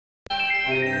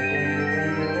Hey,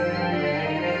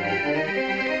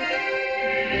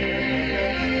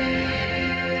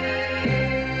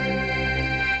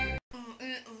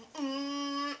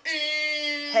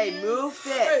 move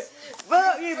this.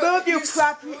 Move you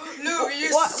crap. What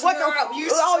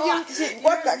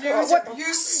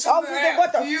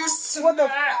the?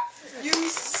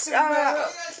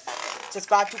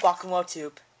 Subscribe to Guacamole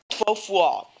Tube.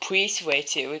 12-4. Please wait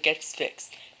till it gets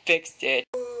fixed. Fixed it.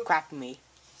 Crap me.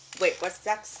 Wait, what's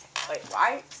that? Wait,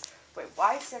 why? Wait,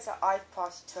 why it says an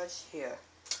iPod Touch here?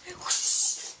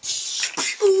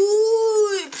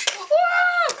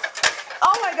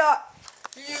 Oh my god!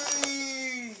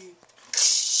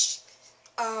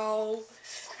 Oh,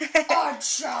 I'm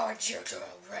challenge you to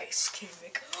a race,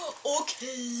 Kimmick.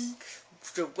 Okay.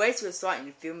 The race will start in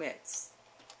a few minutes.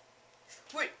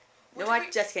 Wait. No, I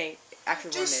just can't.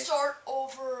 Actually, just start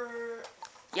over.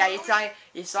 Yeah, you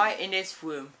start in this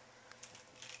room.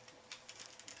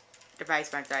 The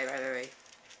price might die, by the way.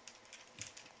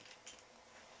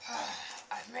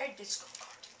 I made this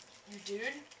go-kart. You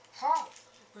did? How?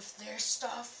 With their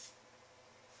stuff?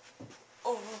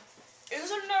 Oh,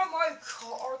 isn't that my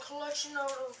car collection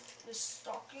out of the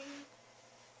stocking?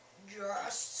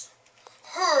 Yes.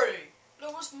 Hurry!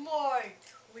 That was my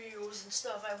wheels and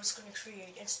stuff I was gonna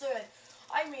create. Instead,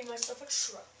 I made myself a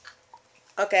truck.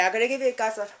 Okay, I'm gonna give you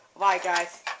guys a... Right,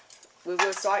 guys. We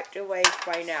will start the race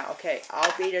right now. Okay,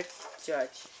 I'll be the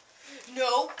judge.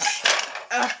 No.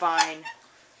 Fine.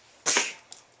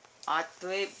 On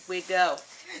 3, we go.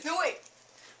 No, wait.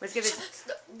 Let's give it...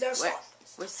 There's wait,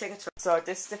 let's take a turn. So,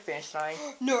 this is the finish line.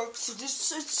 No, so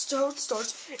this is how it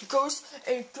starts. It goes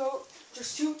and go.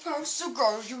 There's 2 paths to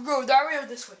go. You go that way or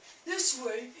this way. This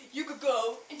way, you could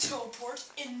go and teleport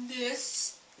in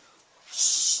this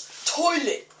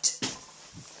toilet.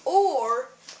 Or,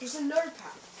 there's another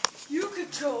path. You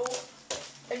could go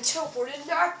and teleport in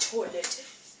that toilet.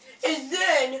 And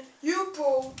then,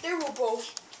 they will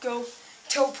both go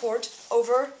teleport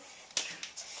over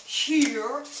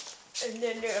here. And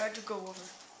then they have to go over.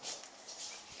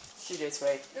 See this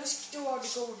way. They still have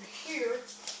to go over here.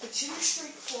 But you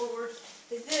straight forward.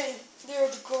 And then they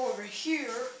have to go over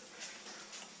here.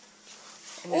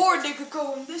 Or they could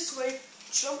go in this way,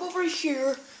 jump over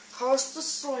here, cross the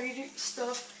sliding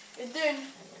stuff, and then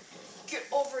get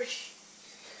over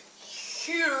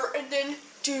here, and then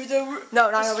do the... No,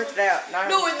 not over there.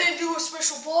 No, and then do a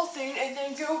special ball thing, and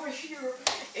then get over here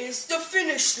is the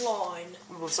finish line.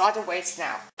 We will start the race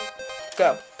now.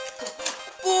 Go.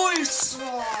 Boy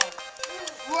slide.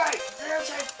 Right, there's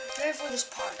ready for this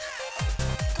part.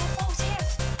 Go both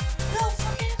hands. No,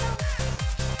 forget about it.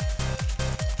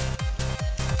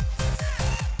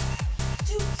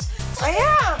 Dude, I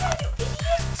am. You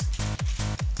idiot.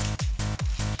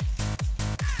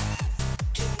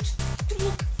 Dude,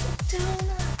 look down.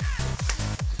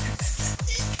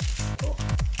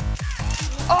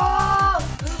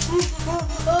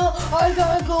 I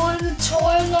gotta go in the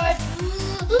toilet.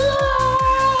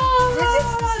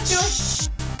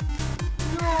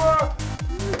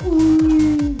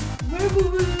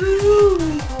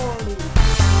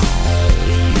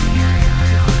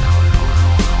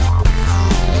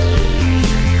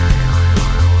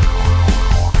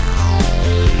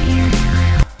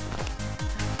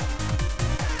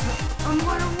 I'm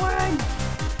gonna win.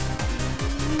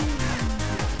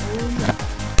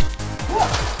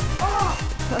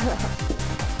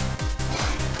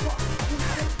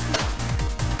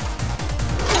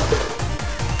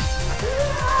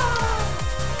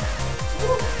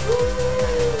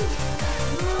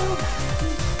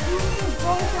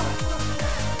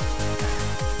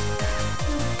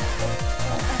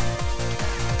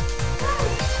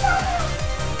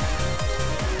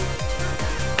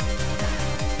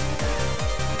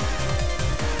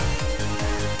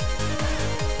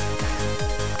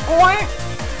 What?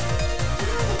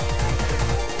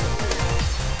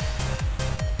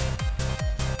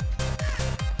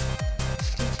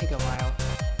 It's gonna take a while.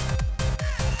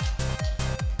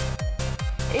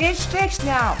 It's fixed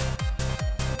now.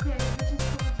 Okay, this is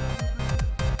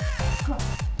go.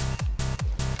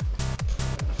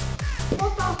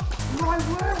 What the? My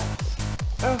word.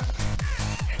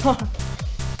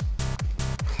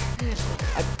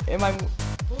 Am I?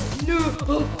 No,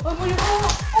 I'm gonna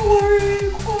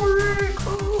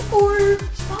oink.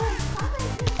 Stop it.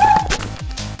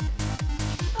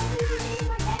 Stop it,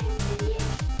 my dad, you idiot.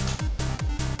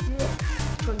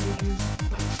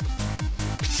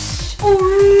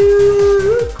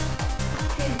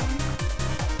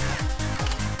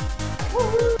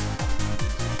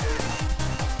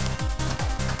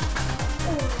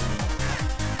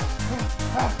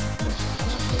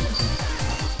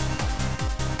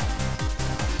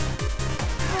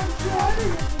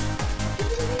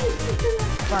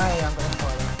 Fine, I'm gonna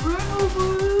follow.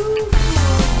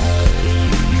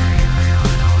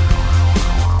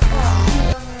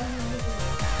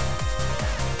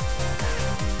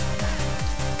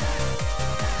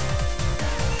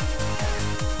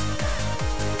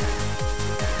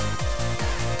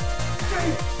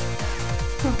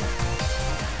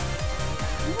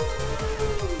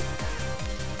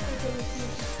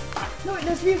 No,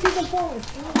 let's see if he can fall.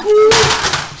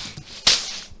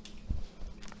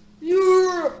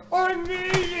 Yeah, I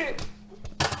made it.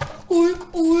 Oink,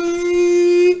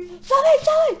 oink. Sorry.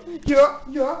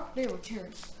 Yeah, they were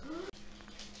tears.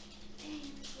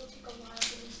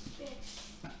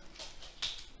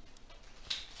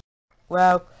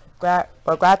 Well, glad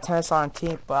Tennis on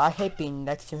team, but I hate being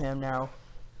next to him now.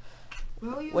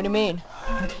 Well, What do you mean?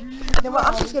 No, well,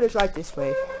 I'm just gonna try this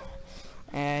way.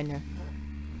 And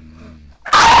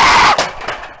ow!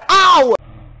 Ow!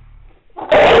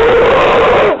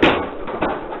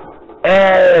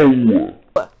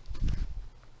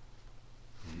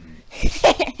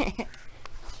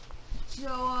 So,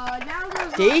 now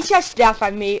there's Did he just laugh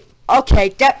at me? Okay,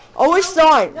 that always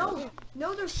on.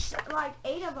 No, there's like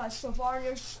 8 of us so far, and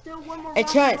there's still one more. A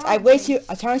chance. I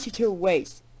challenge you to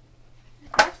waste.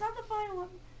 That's not the final one,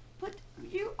 but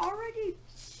you already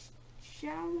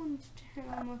challenged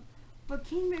him. But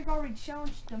Kingmaker already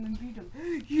challenged them and beat him.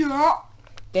 Yeah.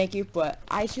 Thank you, but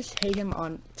I just hate him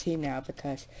on team now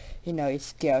because, you know, it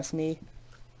scares me.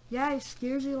 Yeah, it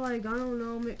scares you. Like, I don't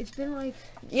know. It's been like.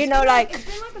 You know, like. It's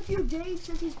been like a few days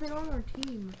since he's been on our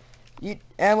team.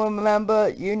 And remember,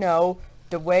 you know,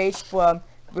 the waste from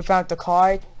we found the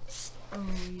card. Oh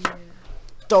yeah.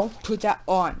 Don't put that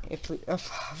on. If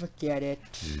forget it.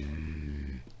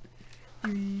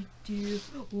 3, 2,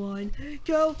 1,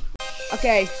 go.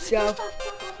 Okay, so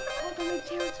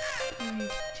 3,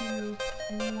 2,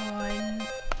 1,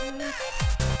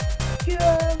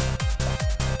 go.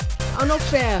 oh, no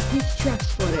fair. He's trash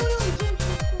for it.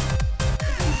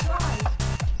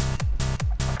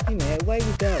 Hey man, where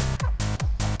you go?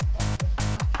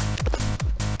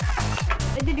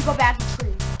 And then you go back to the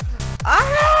tree.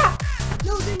 Ah!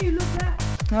 No, then you look back.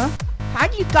 Huh? How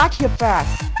do you got here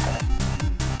fast?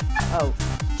 Oh,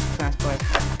 fast boy.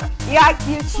 Yeah,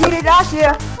 you cheated us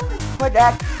here. What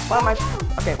that? Why am I?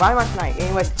 Okay, why am I tonight?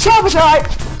 Anyways,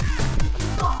 sabotage!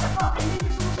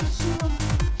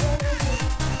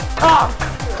 Oh!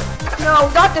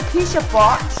 No, not the pizza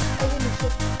box.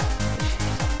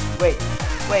 Wait,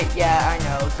 yeah, I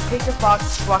know. The pizza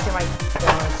box is rocking my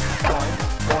boing.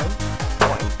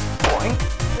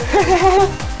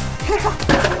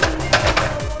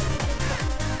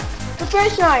 The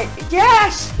first night,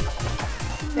 yes!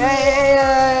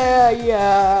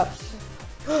 Yeah.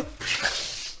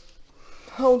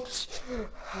 Oh,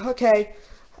 okay.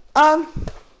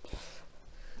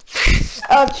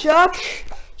 Chuck,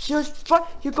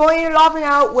 you're going to laughing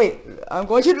out. Wait, I'm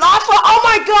going to laugh. Oh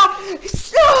my God!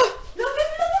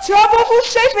 Trouble,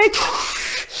 save me!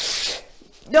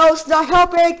 No, it's not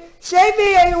helping. Save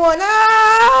me, anyone!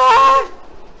 Ah!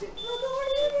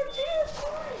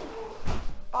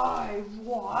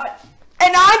 What?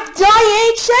 And I'm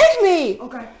dying! Save me!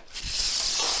 Okay.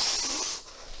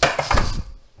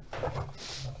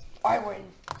 I win.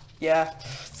 Yeah,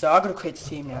 so I'm gonna quit the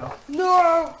team now.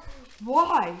 No!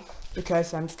 Why?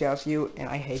 Because I'm scared of you and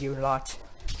I hate you a lot.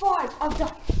 5 of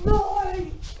the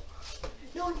 9!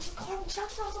 No, Chuck's not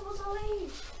supposed to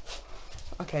leave.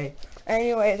 Okay,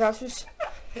 anyway, that's just...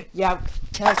 Yeah,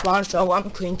 that's one, so I'm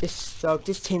quitting this, so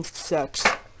this team sucks.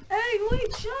 Hey,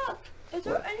 wait, Chuck! Is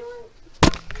there anyone?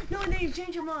 No, you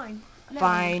changed your mind. No.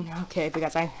 Fine, okay,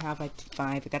 because I have like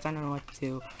 5, because I don't know what to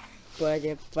do. But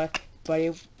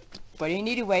if you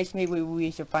need to waste me when we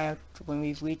reach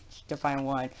the final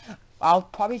one. I'll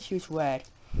probably choose red.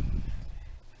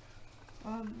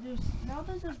 Now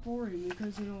this is boring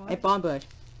because you know what? Hey, Bombird.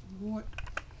 What?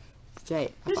 Say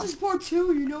it. This is part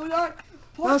 2, you know that?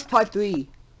 That's part 3.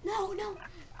 No.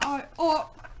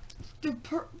 The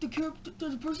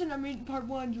person that made part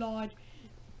 1 lied.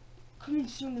 Coming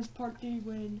soon is part 3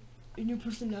 when a new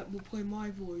person that will play my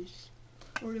voice.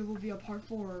 Or it will be a part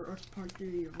 4 or part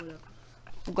 3 or whatever.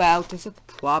 Well, there's a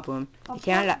problem. It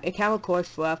can't record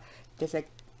stuff. There's like,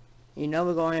 you know,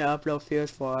 we're going to upload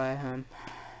fields for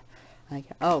like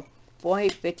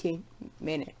 15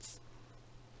 minutes.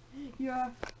 Yeah.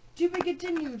 To be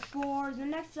continued for the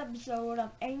next episode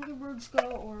of Angry Birds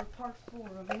Go or part 4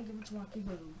 of Angry Birds Rocky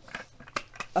Roads.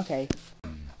 Okay.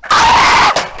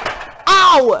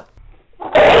 Ow!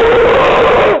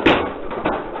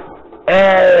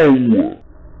 Ow!